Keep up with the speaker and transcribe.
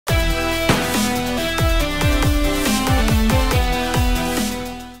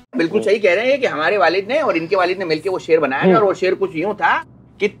बिल्कुल सही कह रहे हैं कि हमारे वालिद ने और इनके वालिद ने मिलकर वो शेर बनाया था, और वो शेर कुछ यूं था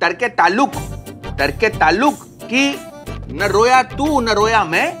कि तर्के ताल्लुक की न रोया तू न रोया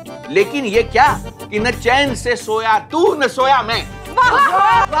मैं, लेकिन ये क्या कि न चैन से सोया तू न सोया मैं। वाह वाह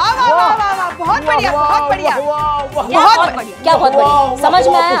वाह वाह, बहुत बढ़िया, बहुत बढ़िया, बहुत बढ़िया, क्या बहुत बढ़िया, समझ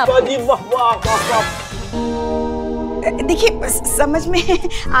में आया आपको? देखिए समझ में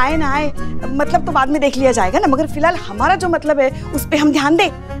आए ना आए मतलब तो बाद में देख लिया जाएगा ना, मगर फिलहाल हमारा जो मतलब है उस पे हम ध्यान दें।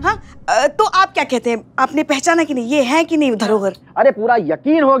 हाँ तो आप क्या कहते हैं, आपने पहचाना कि नहीं, ये है कि नहीं धरोहर? अरे पूरा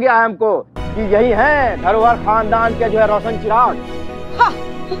यकीन हो गया है हमको कि यही है धरोहर खानदान के जो है रोशन चिराग। हाँ।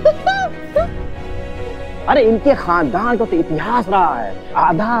 अरे इनके खानदान का तो इतिहास रहा है,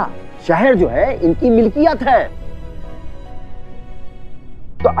 आधा शहर जो है इनकी मिल्कियत है।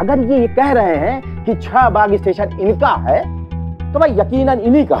 तो अगर ये कह रहे हैं कि 6 बाग स्टेशन इनका है तो भाई यकीनन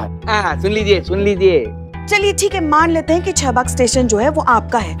इन्हीं का है। सुन लीजिए। चलिए ठीक है, मान लेते हैं कि 6 बाग स्टेशन जो है वो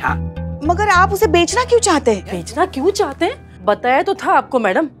आपका है। हाँ। मगर आप उसे बेचना क्यों चाहते हैं? बेचना क्यों चाहते हैं? बताया तो था आपको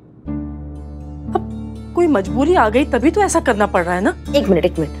मैडम, अब कोई मजबूरी आ गई तभी तो ऐसा करना पड़ रहा है ना। एक मिनट,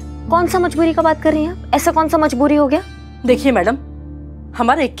 कौन सा मजबूरी का बात कर रही हैं आप? ऐसा कौन सा मजबूरी हो गया? देखिए मैडम,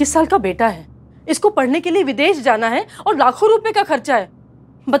 हमारा 21 साल का बेटा है, इसको पढ़ने के लिए विदेश जाना है और लाखों रुपए का खर्चा है।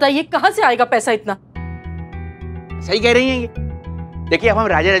 बताइए कहाँ से आएगा पैसा इतना? सही कह रही हैं ये। देखिए अब हम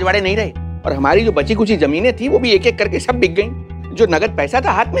राजे रजवाड़े नहीं रहे, और हमारी जो बची कुछ जमीनें थी वो भी एक एक करके सब बिक गईं। जो नगद पैसा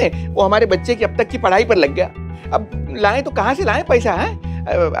था हाथ में वो हमारे बच्चे की अब तक की पढ़ाई पर लग गया। अब लाएं तो कहाँ से लाएं पैसा है?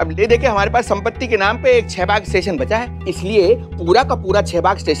 अब ले देके हमारे पास संपत्ति के नाम पे एक 6 बाग स्टेशन बचा है, इसलिए पूरा का पूरा 6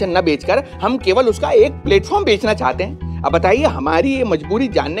 बाग स्टेशन न बेचकर हम केवल उसका एक प्लेटफॉर्म बेचना चाहते हैं। अब बताइए हमारी ये मजबूरी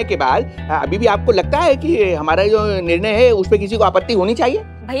जानने के बाद अभी भी आपको लगता है कि हमारा जो निर्णय है उस पर किसी को आपत्ति होनी चाहिए?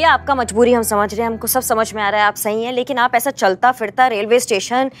 भैया आपका मजबूरी हम समझ रहे हैं, हमको सब समझ में आ रहा है, आप सही हैं, लेकिन आप ऐसा चलता फिरता रेलवे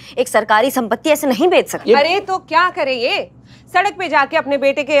स्टेशन, एक सरकारी संपत्ति ऐसे नहीं बेच सकते। अरे तो क्या करे, ये सड़क पे जाके अपने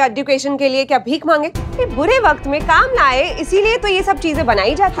बेटे के एजुकेशन के लिए क्या भीख मांगे? ये बुरे वक्त में काम ना आए, इसीलिए तो ये सब चीजें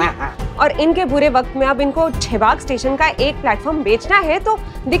बनाई जाती हैं। और इनके बुरे वक्त में अब इनको 6 बाग स्टेशन का एक प्लेटफॉर्म बेचना है, तो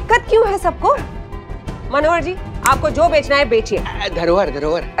दिक्कत क्यों है सबको? मनोहर जी, आपको जो बेचना है बेचिए।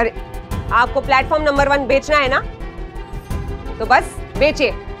 धरोहर। अरे आपको प्लेटफॉर्म नंबर 1 बेचना है ना, तो बस बेचिए।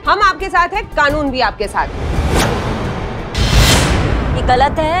 हम आपके साथ हैं, कानून भी आपके साथ है। ये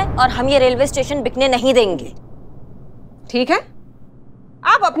गलत है और हम ये रेलवे स्टेशन बिकने नहीं देंगे। ठीक है,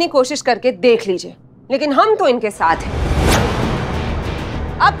 आप अपनी कोशिश करके देख लीजिए, लेकिन हम तो इनके साथ हैं।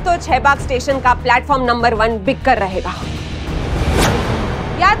 अब तो 6 बाग स्टेशन का प्लेटफॉर्म नंबर 1 बिक कर रहेगा।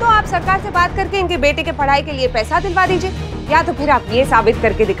 या तो आप सरकार से बात करके इनके बेटे के पढ़ाई के लिए पैसा दिलवा दीजिए, या तो फिर आप ये साबित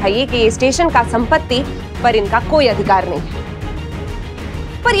करके दिखाइए कि ये स्टेशन का संपत्ति पर इनका कोई अधिकार नहीं है।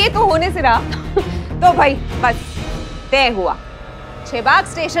 पर ये तो होने से रहा तो भाई बस तय हुआ, 6 बाग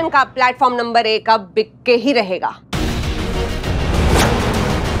स्टेशन का प्लेटफॉर्म नंबर 1 अब बिक के ही रहेगा।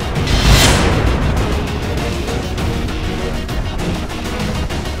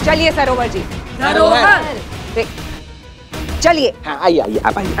 चलिए सरोवर जी, चलिए। हाँ आइए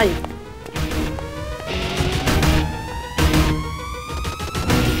आप आइए।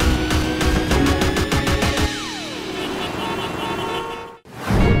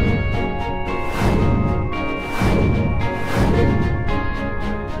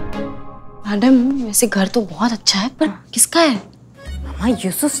 मैडम वैसे घर तो बहुत अच्छा है, पर किसका है? हाँ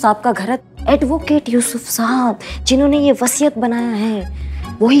यूसुफ साहब का घर है। एडवोकेट यूसुफ साहब जिन्होंने ये वसीयत बनाया है,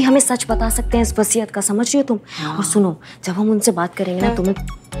 वही हमें सच बता सकते हैं इस वसीयत का, समझ रही हो तुम? और सुनो, जब हम उनसे बात करेंगे ना,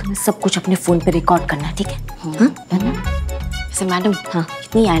 तुम्हें सब कुछ अपने फोन पे रिकॉर्ड करना है, ठीक है? वैसे मैडम, हाँ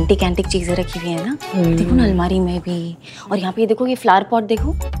कितनी एंटिक चीजें रखी हुई है ना, देखो ना अलमारी में भी, और यहाँ पे देखो ये फ्लावर पॉट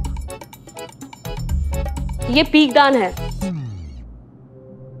देखो, ये पीकदान है।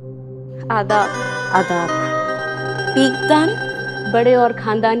 आदाब। पीकदान बड़े और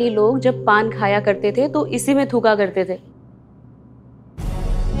खानदानी लोग जब पान खाया करते थे तो इसी में थूका करते थे।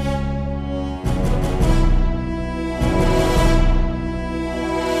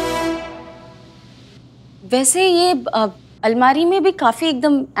 वैसे ये अलमारी में भी काफी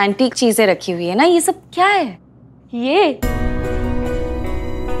एकदम एंटीक चीजें रखी हुई है ना, ये सब क्या है?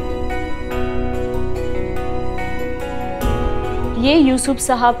 ये यूसुफ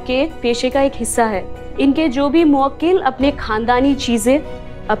साहब के पेशे का एक हिस्सा है। इनके जो भी मुवक्किल अपने खानदानी चीजें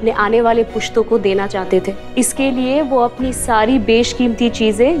अपने आने वाले पुश्तों को देना चाहते थे, इसके लिए वो अपनी सारी बेशकीमती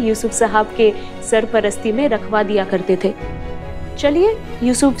चीजें यूसुफ साहब के सरपरस्ती में रखवा दिया करते थे। चलिए,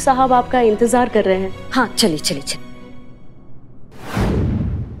 यूसुफ साहब आपका इंतजार कर रहे हैं। हाँ चलिए।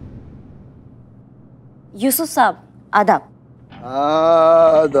 यूसुफ साहब आदाब।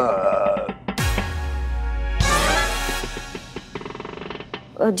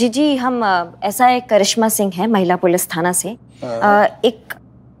 जी हम ऐसा एक करिश्मा सिंह है, महिला पुलिस थाना से। एक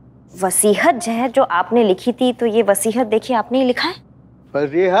वसीयत जो है जो आपने लिखी थी, तो ये वसीयत देखिए आपने ही लिखा है।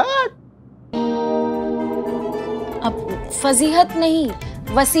 फजीहत? अब फजीहत नहीं,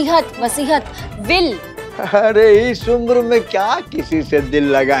 वसीयत, वसीयत, विल। अरे इस उम्र में क्या किसी से दिल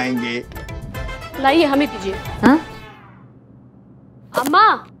लगाएंगे। लाइए हमें दीजिए। हाँ? अम्मा,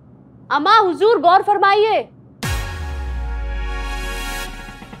 अम्मा हुजूर गौर फरमाइए।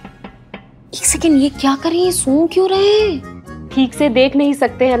 एक सेकंड, ये क्या कर रही है? सूंघ क्यों रहे हैं? ठीक से देख नहीं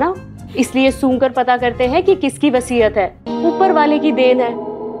सकते हैं ना, इसलिए सूंघ कर पता करते हैं कि किसकी वसीयत है। ऊपर वाले की देन है।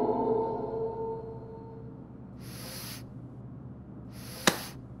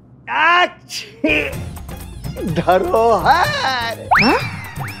 धरोहर।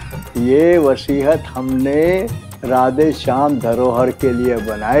 ये वसीयत हमने राधे श्याम धरोहर के लिए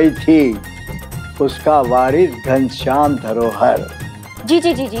बनाई थी, उसका वारिस घनश्याम धरोहर। जी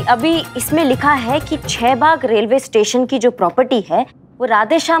जी जी जी, अभी इसमें लिखा है कि 6 बाग रेलवे स्टेशन की जो प्रॉपर्टी है वो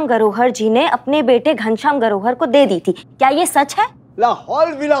राधे श्याम धरोहर जी ने अपने बेटे घनश्याम धरोहर को दे दी थी। क्या ये सच है?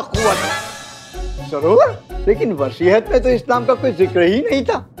 लाहौल बिला कुव्वत। जरूर, लेकिन वसीयत में तो इस्लाम का कोई जिक्र ही नहीं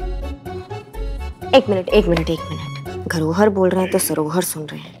था। एक मिनट एक मिनट एक मिनट, धरोहर बोल रहे हैं तो सरोहर सुन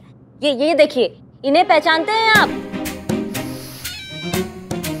रहे हैं। ये देखिए, इन्हें पहचानते हैं आप?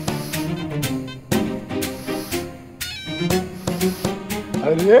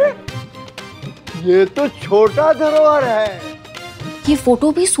 अरे ये तो छोटा धरोहर है। ये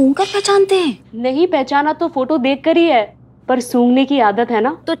फोटो भी सूंघ कर पहचानते हैं? नहीं पहचाना तो फोटो देख कर ही है, पर सूंघने की आदत है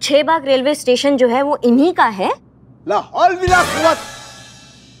ना। तो 6 बाग रेलवे स्टेशन जो है वो इन्हीं का है? लाहौल बिला कुव्वत।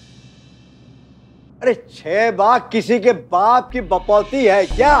 अरे 6 बाग किसी के बाप की बपौती है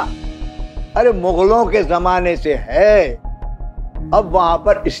क्या? अरे मुगलों के जमाने से है, अब वहां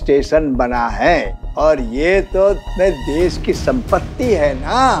पर स्टेशन बना है और ये तो अपने देश की संपत्ति है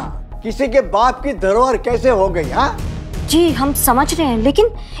ना, किसी के बाप की धरोहर कैसे हो गई? हाँ जी हम समझ रहे हैं, लेकिन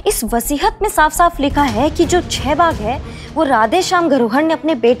इस वसीयत में साफ साफ लिखा है कि जो 6 बाग है वो राधे श्याम धरोहर ने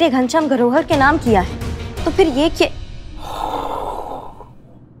अपने बेटे घनश्याम धरोहर के नाम किया है। तो फिर ये क्या?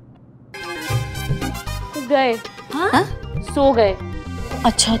 गए। हाँ? सो गए।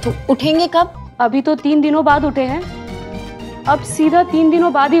 अच्छा, तो उठेंगे कब? अभी तो 3 दिनों बाद उठे हैं, अब सीधा 3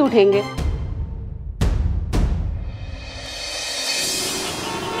 दिनों बाद ही उठेंगे।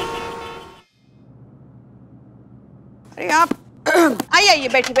 अरे आप आइए,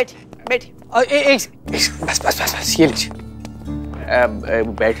 बैठिए बैठिए बैठिए। बस बस बस बस, ये लीजिए।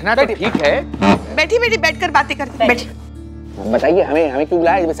 बैठना तो ठीक है। बैठिए बैठिए, बैठकर बातें करते हैं। बैठिए। बताइए हमें क्यों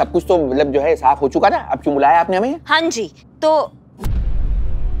बुलाया? सब कुछ तो मतलब जो है साफ हो चुका ना, अब क्यों बुलाया आपने हमें? हाँ जी, तो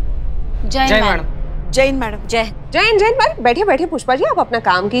जय madam. Jain madam. Jain madam, बैठिए बैठिए पुष्पा जी, आप अपना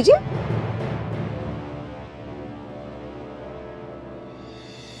काम कीजिए।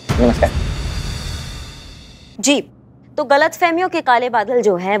 नमस्कार जी। तो गलतफहमियों के काले बादल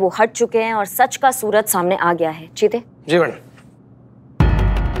जो हैं वो हट चुके हैं और सच का सूरज सामने आ गया है। चीते जी मैडम।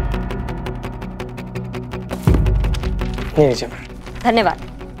 धन्यवाद।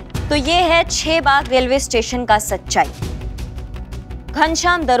 तो ये है 6 बाग रेलवे स्टेशन का सच्चाई।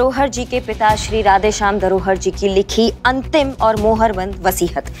 घनश्याम धरोहर जी के पिता श्री राधे श्याम धरोहर जी की लिखी अंतिम और मोहरबंद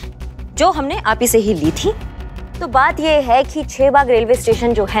वसीयत, जो हमने आप ही से ही ली थी। तो बात ये है कि 6 बाग रेलवे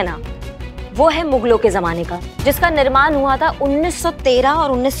स्टेशन जो है ना, वो है मुगलों के जमाने का, जिसका निर्माण हुआ था 1913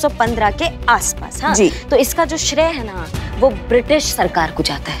 और 1915 के आसपास। हाँ जी। तो इसका जो श्रेय है ना, वो ब्रिटिश सरकार को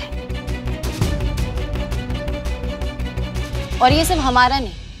जाता है। और ये सिर्फ हमारा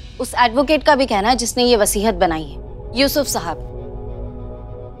नहीं, उस एडवोकेट का भी कहना है जिसने ये वसीयत बनाई है, यूसुफ साहब।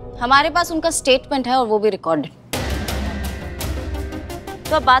 हमारे पास उनका स्टेटमेंट है और वो भी रिकॉर्डेड।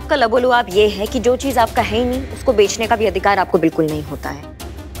 तो अब बात का लबोलुआब ये है कि जो चीज आपका है ही नहीं, उसको बेचने का भी अधिकार आपको बिल्कुल नहीं होता है।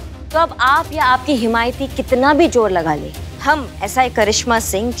 तो अब आप या आपकी हिमायती कितना भी जोर लगा ले, हम एसआई करिश्मा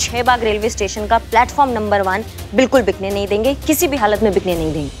सिंह 6 बाग रेलवे स्टेशन का प्लेटफॉर्म नंबर 1 बिल्कुल बिकने नहीं देंगे, किसी भी हालत में बिकने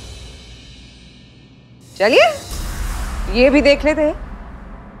नहीं देंगे। चलिए ये भी देख लेते हैं।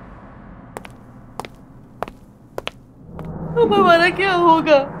 अब हमारा क्या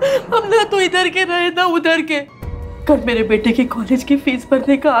होगा? हम ना तो इधर के रहे ना उधर के। कल मेरे बेटे की कॉलेज की फीस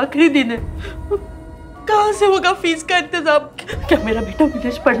भरने का आखिरी दिन है, कहाँ से होगा फीस का इंतजाम? क्या मेरा बेटा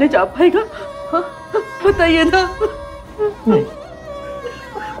विदेश पढ़ने जा पाएगा? बताइए ना।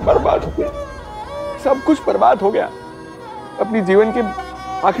 बर्बाद हो गया, सब कुछ बर्बाद हो गया। अपनी जीवन के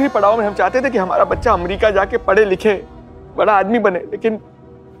आखिरी पड़ाव में हम चाहते थे कि हमारा बच्चा अमेरिका जाके पढ़े लिखे, बड़ा आदमी बने, लेकिन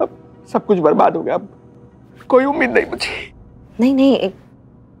अब सब कुछ बर्बाद हो गया। अब कोई उम्मीद नहीं मुझे। नहीं, एक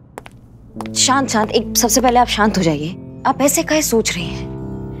शांत, एक सबसे पहले आप शांत हो जाइए। आप ऐसे काहे सोच रही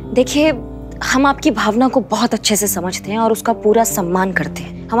हैं? देखिए, हम आपकी भावना को बहुत अच्छे से समझते हैं और उसका पूरा सम्मान करते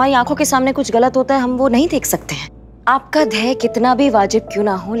हैं। हमारी आंखों के सामने कुछ गलत होता है, हम वो नहीं देख सकते हैं। आपका ध्येय कितना भी वाजिब क्यों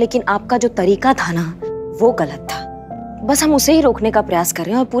ना हो, लेकिन आपका जो तरीका था ना वो गलत था। बस हम उसे ही रोकने का प्रयास कर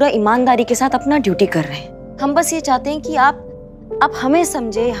रहे हैं और पूरा ईमानदारी के साथ अपना ड्यूटी कर रहे हैं। हम बस ये चाहते हैं कि आप हमें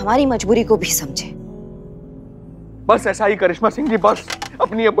समझे, हमारी मजबूरी को भी समझे। बस ऐसा ही करिश्मा सिंह जी, बस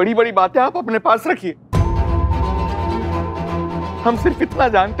अपनी ये बड़ी बड़ी बातें आप अपने पास रखिए। हम सिर्फ इतना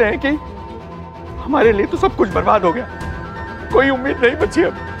जानते हैं कि हमारे लिए तो सब कुछ बर्बाद हो गया, कोई उम्मीद नहीं बची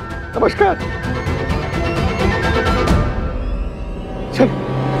अब। नमस्कार। चल।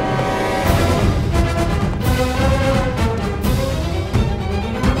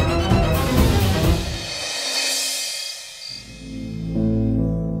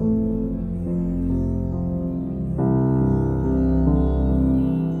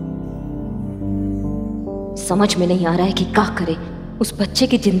 समझ में नहीं आ रहा है कि क्या करे, उस बच्चे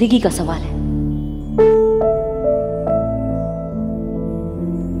की जिंदगी का सवाल है।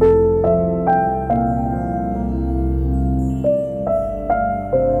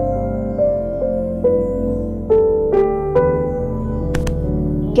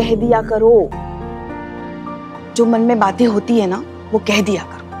 कह दिया करो, जो मन में बातें होती है ना वो कह दिया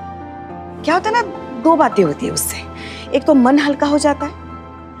करो। क्या होता है ना, दो बातें होती है उससे, एक तो मन हल्का हो जाता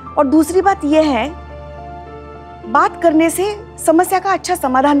है और दूसरी बात यह है बात करने से समस्या का अच्छा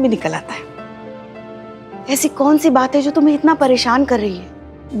समाधान भी निकल आता है। ऐसी कौन सी बात है जो तुम्हें इतना परेशान कर रही है,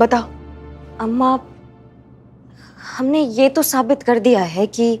 बताओ। अम्मा, हमने ये तो साबित कर दिया है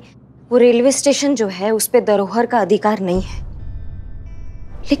कि वो रेलवे स्टेशन जो है उस पे धरोहर का अधिकार नहीं है,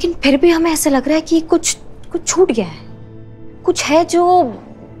 लेकिन फिर भी हमें ऐसा लग रहा है कि कुछ छूट गया है, कुछ है जो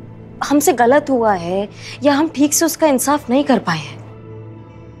हमसे गलत हुआ है या हम ठीक से उसका इंसाफ नहीं कर पाए हैं।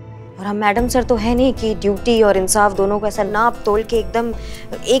 और हम मैडम सर तो है नहीं कि ड्यूटी और इंसाफ दोनों को ऐसा नाप तोल के एकदम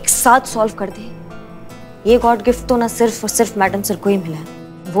एक साथ सॉल्व कर दे। ये गॉड गिफ्ट तो ना सिर्फ और सिर्फ मैडम सर को ही मिला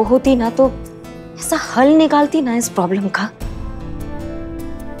है। वो होती ना तो ऐसा हल निकालती ना इस प्रॉब्लम का।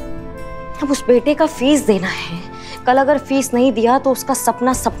 अब उस बेटे का फीस देना है, कल अगर फीस नहीं दिया तो उसका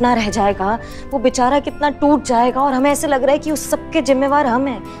सपना सपना रह जाएगा, वो बेचारा कितना टूट जाएगा और हमें ऐसे लग रहा है कि उस सबके जिम्मेवार हम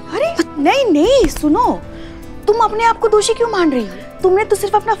हैं। अरे नहीं नहीं, सुनो, तुम अपने आप को दोषी क्यों मान रही हो? तुमने तो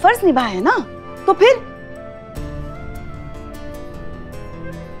सिर्फ अपना फर्ज निभाया है ना, तो फिर?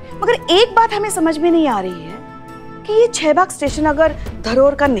 मगर एक बात हमें समझ में नहीं आ रही है कि ये 6 बाग स्टेशन अगर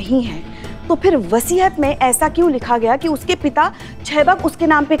धरोहर का नहीं है तो फिर वसीयत में ऐसा क्यों लिखा गया कि उसके पिता 6 बाग उसके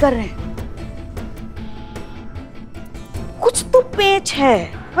नाम पे कर रहे हैं? कुछ तो पेच है,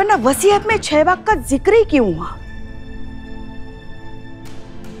 वरना वसीयत में 6 बाग का जिक्र ही क्यों हुआ?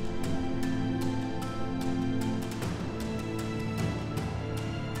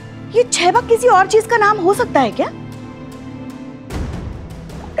 ये 6 बाग किसी और चीज का नाम हो सकता है क्या?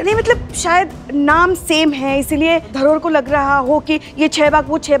 नहीं मतलब शायद नाम सेम है इसलिए धरोहर को लग रहा हो कि ये 6 बाग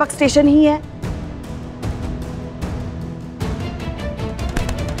वो 6 बाग स्टेशन ही है।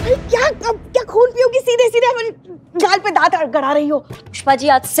 क्या खून पियोगी? सीधे सीधे गाल पे दांत गड़ा रही हो। पुष्पा जी,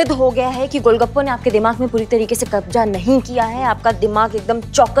 आज सिद्ध हो गया है कि गोलगप्पों ने आपके दिमाग में पूरी तरीके से कब्जा नहीं किया है। आपका दिमाग एकदम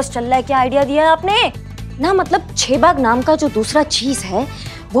चौकस चल रहा है। क्या आइडिया दिया है आपने ना? मतलब 6 बाग नाम का जो दूसरा चीज है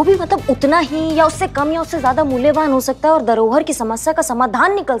वो भी मतलब उतना ही या उससे कम या उससे ज्यादा मूल्यवान हो सकता है और धरोहर की समस्या का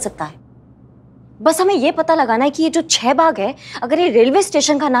समाधान निकल सकता है। बस हमें ये पता लगाना है कि ये जो 6 बाग है अगर ये रेलवे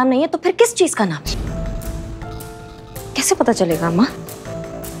स्टेशन का नाम नहीं है तो फिर किस चीज का नाम है? कैसे पता चलेगा अम्मा?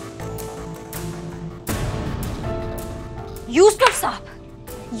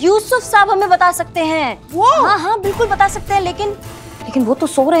 यूसुफ साहब हमें बता सकते हैं। वो हाँ बिल्कुल बता सकते हैं, लेकिन वो तो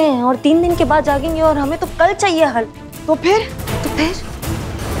सो रहे हैं और 3 दिन के बाद जागेंगे और हमें तो कल चाहिए हल। तो फिर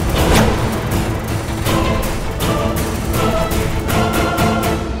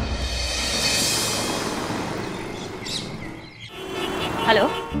हेलो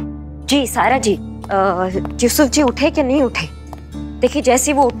जी, सारा जी, यूसुफ जी उठे कि नहीं उठे? देखिए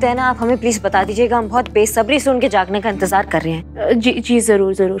जैसे ही वो उठते हैं ना आप हमें प्लीज बता दीजिएगा, हम बहुत बेसब्री से उनके जागने का इंतजार कर रहे हैं। जी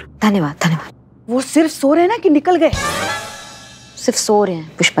जरूर जरूर। धन्यवाद। वो सिर्फ सो रहे हैं ना कि निकल गए? सिर्फ सो रहे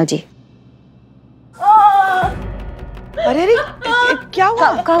हैं पुष्पा जी। अरे क्या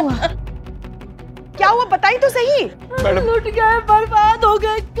हुआ? क्या हुआ बताइए तो सही। मैडम लुट गए, बर्बाद हो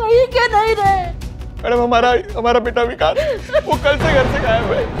गए, कहीं के नहीं रहे। मैडम हमारा बेटा विकास वो कल से घर से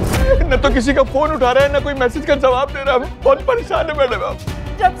गायब है, न तो किसी का फोन उठा रहा है न कोई मैसेज का जवाब दे रहा है। बहुत परेशान है मैडम आप।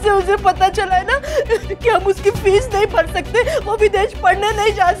 जब से उसे पता चला है ना कि हम उसकी फीस नहीं भर सकते, वो विदेश पढ़ने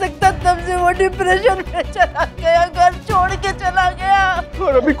नहीं जा सकता, तब से वो डिप्रेशन में चला गया, घर छोड़ के चला गया।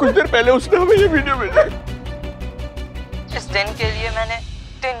 और अभी कुछ देर पहले उसने हमें ये वीडियो भेजा। इस दिन के लिए मैंने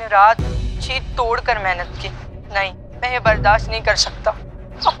दिन रात जी तोड़ कर मेहनत की। नहीं, मैं ये बर्दाश्त नहीं कर सकता।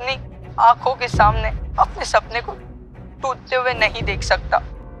 अपनी आंखों के सामने अपने सपने को टूटते हुए नहीं देख सकता।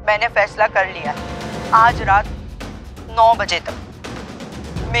 मैंने फैसला कर लिया, आज रात 9 बजे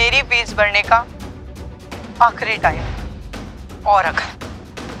तक मेरी फीस भरने का आखिरी टाइम, और अगर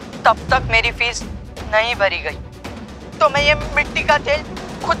तब तक मेरी फीस नहीं भरी गई तो मैं ये मिट्टी का तेल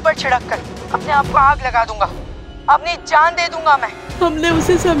खुद पर छिड़क कर अपने आप को आग लगा दूंगा, अपनी जान दे दूंगा मैं। हमने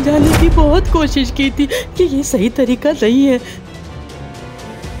उसे समझाने की बहुत कोशिश की थी कि ये सही तरीका नहीं है।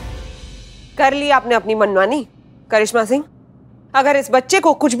 कर ली आपने अपनी मनमानी। करिश्मा सिंह, अगर इस बच्चे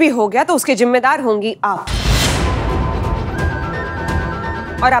को कुछ भी हो गया तो उसके जिम्मेदार होंगी आप,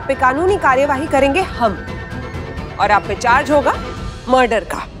 और आप पे कानूनी कार्यवाही करेंगे हम, और आप पे चार्ज होगा मर्डर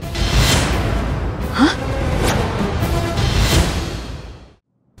का। हाँ?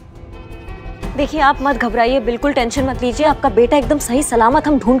 देखिए आप मत घबराइए, बिल्कुल टेंशन मत लीजिए, आपका बेटा एकदम सही सलामत,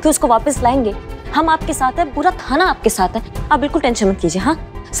 हम ढूंढ के उसको वापस लाएंगे। हम आपके साथ है, पूरा थाना आपके साथ है, आप बिल्कुल टेंशन मत लीजिए। हाँ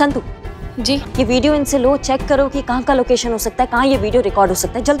संतु जी, ये वीडियो इनसे लो, चेक करो कि कहाँ का लोकेशन हो सकता है, कहाँ ये वीडियो रिकॉर्ड हो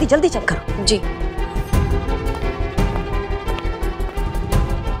सकता है, जल्दी जल्दी चेक करो। जी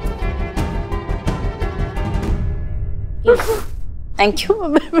थैंक यू।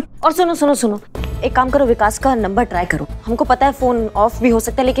 और सुनो सुनो सुनो, एक काम करो, विकास का नंबर ट्राई करो। हमको पता है फोन ऑफ भी हो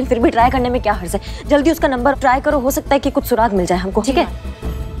सकता है, लेकिन फिर भी ट्राई करने में क्या हर्ज है। जल्दी उसका नंबर ट्राई करो, हो सकता है कि कुछ सुराग मिल जाए हमको। ठीक है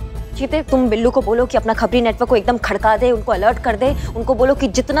चीते, तुम बिल्लू को बोलो कि अपना खबरी नेटवर्क को एकदम खड़का दे, उनको अलर्ट कर दे, उनको बोलो कि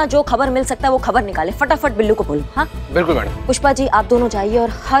जितना जो खबर मिल सकता है वो खबर निकाले, फटाफट बिल्लू को बोलो। हाँ बिल्कुल मैडम। पुष्पा जी आप दोनों जाइए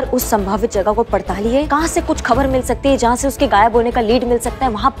और हर उस संभावित जगह को पड़तालिए, कहाँ से कुछ खबर मिल सकती है, जहाँ से उसके गायब होने का लीड मिल सकता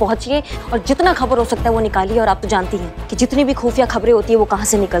है, वहाँ पहुंचिए और जितना खबर हो सकता है वो निकालिए। और आप तो जानती हैं कि जितनी भी खुफिया खबरें होती है वो कहाँ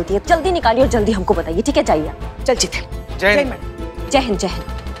से निकलती है, जल्दी निकालिए और जल्दी हमको बताइए। ठीक है जाइए। चल जीते। जय जय हिंद। जय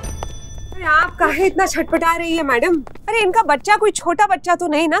हिंद। आप काहे इतना छटपटा रही है मैडम? अरे इनका बच्चा कोई छोटा बच्चा तो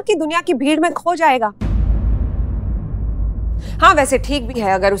नहीं ना कि दुनिया की भीड़ में खो जाएगा। हाँ वैसे ठीक भी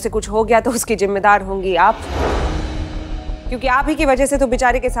है, अगर उसे कुछ हो गया तो उसकी जिम्मेदार होंगी आप, क्योंकि आप ही की वजह से तो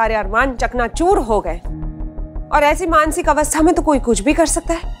बेचारे के सारे अरमान चकनाचूर हो गए, और ऐसी मानसिक अवस्था में तो कोई कुछ भी कर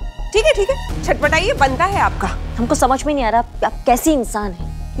सकता है। ठीक है छटपटाइए, बनता है आपका। हमको समझ में नहीं आ रहा आप कैसी इंसान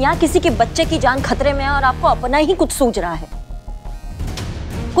है, यहाँ किसी के बच्चे की जान खतरे में है और आपको अपना ही कुछ सूझ रहा है।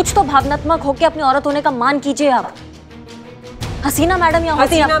 कुछ तो भावनात्मक होकर अपनी औरत होने का मान कीजिए आप। हसीना मैडम यहाँ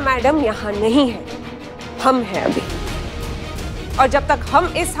होती हैं। हसीना मैडम यहाँ नहीं है, हम हैं अभी, और जब तक हम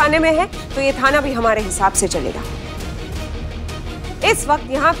इस थाने में हैं तो ये थाना भी हमारे हिसाब से चलेगा। इस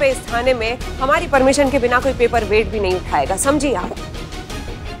वक्त यहाँ पे इस थाने में हमारी परमिशन के बिना कोई पेपर वेट भी नहीं उठाएगा, समझिए आप।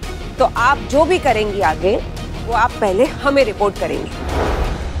 तो आप जो भी करेंगी आगे वो आप पहले हमें रिपोर्ट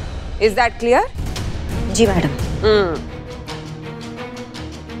करेंगी। Is that clear? Ji madam.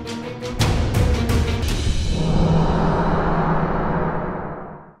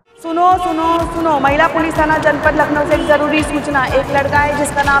 सुनो सुनो सुनो, महिला पुलिस थाना जनपद लखनऊ से एक जरूरी सूचना। एक लड़का है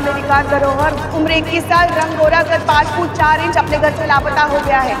जिसका नाम है विकास धरोहर, उम्र 21 साल, रंग गोरा, कद 5 फुट 4 इंच, अपने घर से लापता हो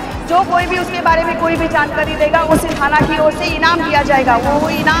गया है। जो कोई भी उसके बारे में कोई भी जानकारी देगा उसे थाना की ओर से इनाम दिया जाएगा। वो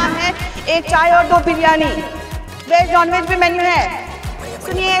इनाम है 1 चाय और 2 बिरयानी। वेज नॉन वेज भी मेन्यू है।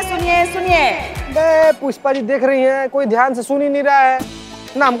 सुनिए सुनिए सुनिए। पुष्पा जी देख रही हैं, कोई ध्यान से सुन ही नहीं रहा है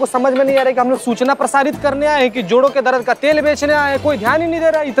ना। हमको समझ में नहीं आ रहा है कि हम लोग सूचना प्रसारित करने आए हैं कि जोड़ों के दर्द का तेल बेचने आए हैं। कोई ध्यान ही नहीं दे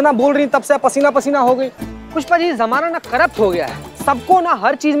रहा है। इतना बोल रही तब से पसीना पसीना हो गई। पुष्पा जी जमाना ना करप्ट हो गया है, सबको ना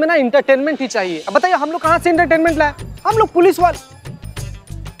हर चीज में ना इंटरटेनमेंट ही चाहिए। अब बताइए हम लोग कहाँ से इंटरटेनमेंट लाए? हम लोग पुलिस वाले।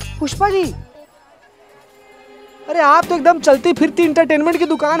 पुष्पा जी अरे आप तो एकदम चलती फिरती इंटरटेनमेंट की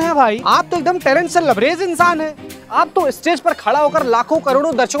दुकान है भाई। आप तो एकदम टैलेंट से लबरेज इंसान है। आप तो स्टेज पर खड़ा होकर लाखों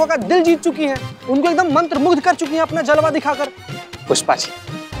करोड़ों दर्शकों का दिल जीत चुकी हैं, उनको एकदम मंत्र मुग्ध कर चुकी हैं अपना जलवा दिखाकर। पुष्पा जी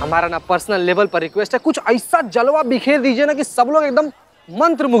हमारा ना पर्सनल लेवल पर रिक्वेस्ट है, कुछ ऐसा जलवा बिखेर दीजिए ना कि सब लोग एकदम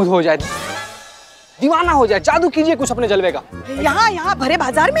मंत्र मुग्ध हो जाए, दीवाना हो जाए। जादू कीजिए कुछ अपने जलवे का। यहाँ भरे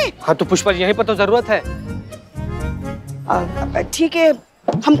बाजार में? हाँ तो पुष्पा जी यहीं पर तो जरूरत है। ठीक है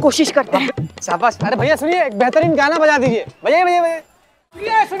हम कोशिश करते हैं। शाबाश। अरे भैया सुनिए, एक बेहतरीन गाना बजा दीजिए। भैया भैया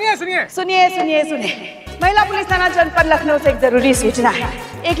भैया सुनिए सुनिए सुनिए सुनिए सुनिए। महिला पुलिस थाना जनपद लखनऊ से एक जरूरी सूचना है।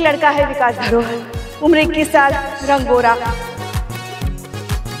 एक लड़का है विकास धरोहर, उम्र 21 साल, रंग गोरा।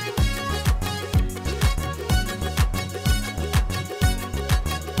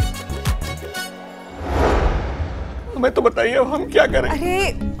 हमें तो बताइए अब हम क्या करें?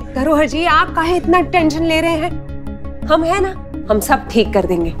 अरे धरोहर जी आप काहे इतना टेंशन ले रहे हैं? हम हैं ना, हम सब ठीक कर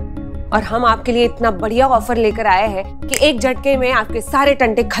देंगे। और हम आपके लिए इतना बढ़िया ऑफर लेकर आए हैं कि एक झटके में आपके सारे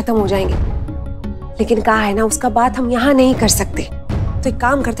टंटे खत्म हो जाएंगे। लेकिन कहा है ना, उसका बात हम यहाँ नहीं कर सकते। तो एक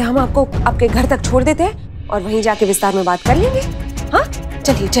काम करते हैं, हम आपको आपके घर तक छोड़ देते हैं और वहीं जाके विस्तार में बात कर लेंगे। हाँ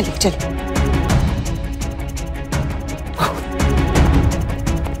चलिए चलिए चलिए।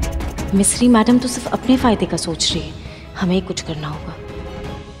 मिस्री मैडम तो सिर्फ अपने फायदे का सोच रही है, हमें ही कुछ करना होगा।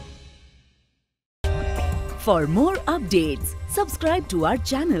 For more updates, subscribe to our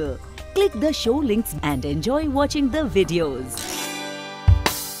channel, Click the show links and enjoy watching the videos.